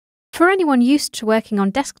For anyone used to working on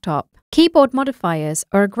desktop, keyboard modifiers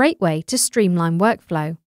are a great way to streamline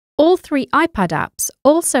workflow. All 3 iPad apps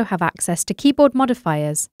also have access to keyboard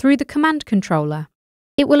modifiers through the command controller.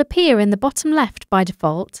 It will appear in the bottom left by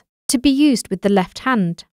default to be used with the left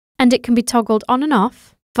hand, and it can be toggled on and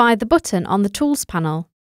off via the button on the Tools panel.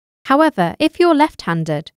 However, if you're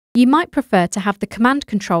left-handed, you might prefer to have the command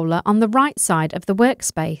controller on the right side of the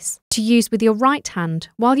workspace to use with your right hand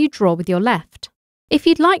while you draw with your left. If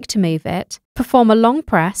you'd like to move it, perform a long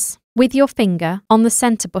press with your finger on the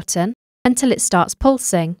center button until it starts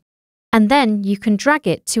pulsing, and then you can drag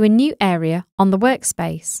it to a new area on the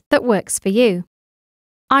workspace that works for you.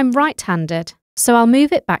 I'm right-handed, so I'll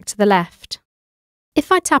move it back to the left. If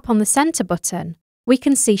I tap on the center button, we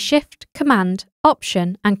can see Shift, Command,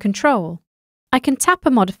 Option and Control. I can tap a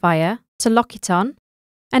modifier to lock it on,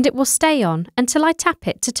 and it will stay on until I tap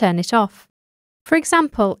it to turn it off. For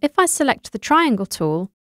example, if I select the triangle tool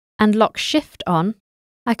and lock Shift on,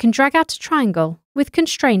 I can drag out a triangle with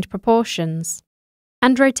constrained proportions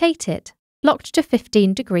and rotate it, locked to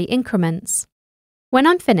 15-degree increments. When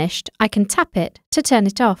I'm finished, I can tap it to turn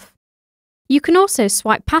it off. You can also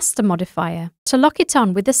swipe past the modifier to lock it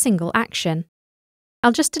on with a single action.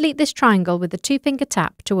 I'll just delete this triangle with a 2-finger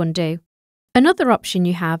tap to undo. Another option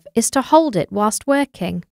you have is to hold it whilst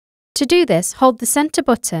working. To do this, hold the center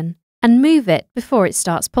button and move it before it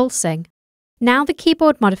starts pulsing. Now the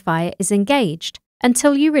keyboard modifier is engaged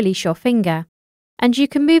until you release your finger, and you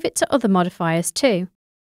can move it to other modifiers too.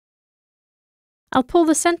 I'll pull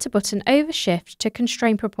the center button over Shift to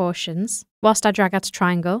constrain proportions whilst I drag out a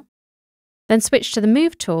triangle, then switch to the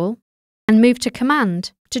Move tool and move to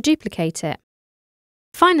Command to duplicate it.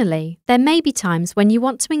 Finally, there may be times when you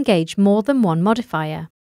want to engage more than one modifier.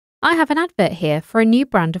 I have an advert here for a new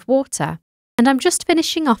brand of water, and I'm just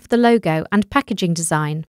finishing off the logo and packaging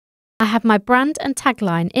design. I have my brand and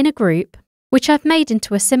tagline in a group, which I've made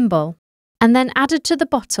into a symbol, and then added to the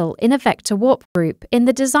bottle in a vector warp group in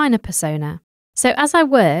the designer persona. So as I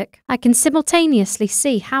work, I can simultaneously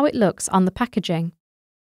see how it looks on the packaging.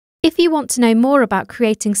 If you want to know more about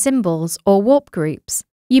creating symbols or warp groups,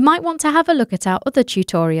 you might want to have a look at our other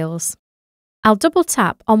tutorials. I'll double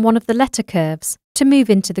tap on one of the letter curves to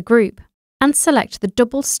move into the group and select the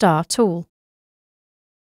double star tool.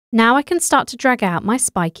 Now I can start to drag out my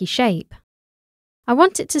spiky shape. I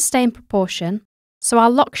want it to stay in proportion, so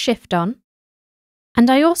I'll lock Shift on, and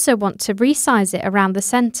I also want to resize it around the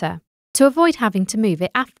center to avoid having to move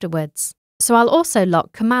it afterwards, so I'll also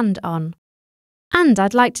lock Command on. And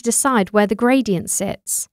I'd like to decide where the gradient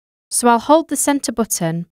sits, so I'll hold the center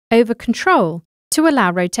button over Control to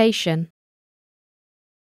allow rotation.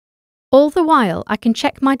 All the while, I can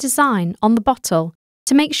check my design on the bottle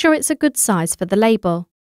to make sure it's a good size for the label.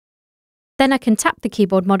 Then I can tap the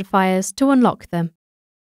keyboard modifiers to unlock them.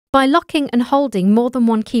 By locking and holding more than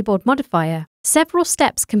one keyboard modifier, several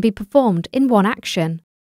steps can be performed in one action.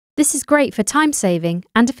 This is great for time saving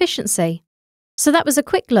and efficiency. So that was a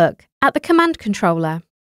quick look at the command controller.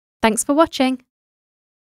 Thanks for watching.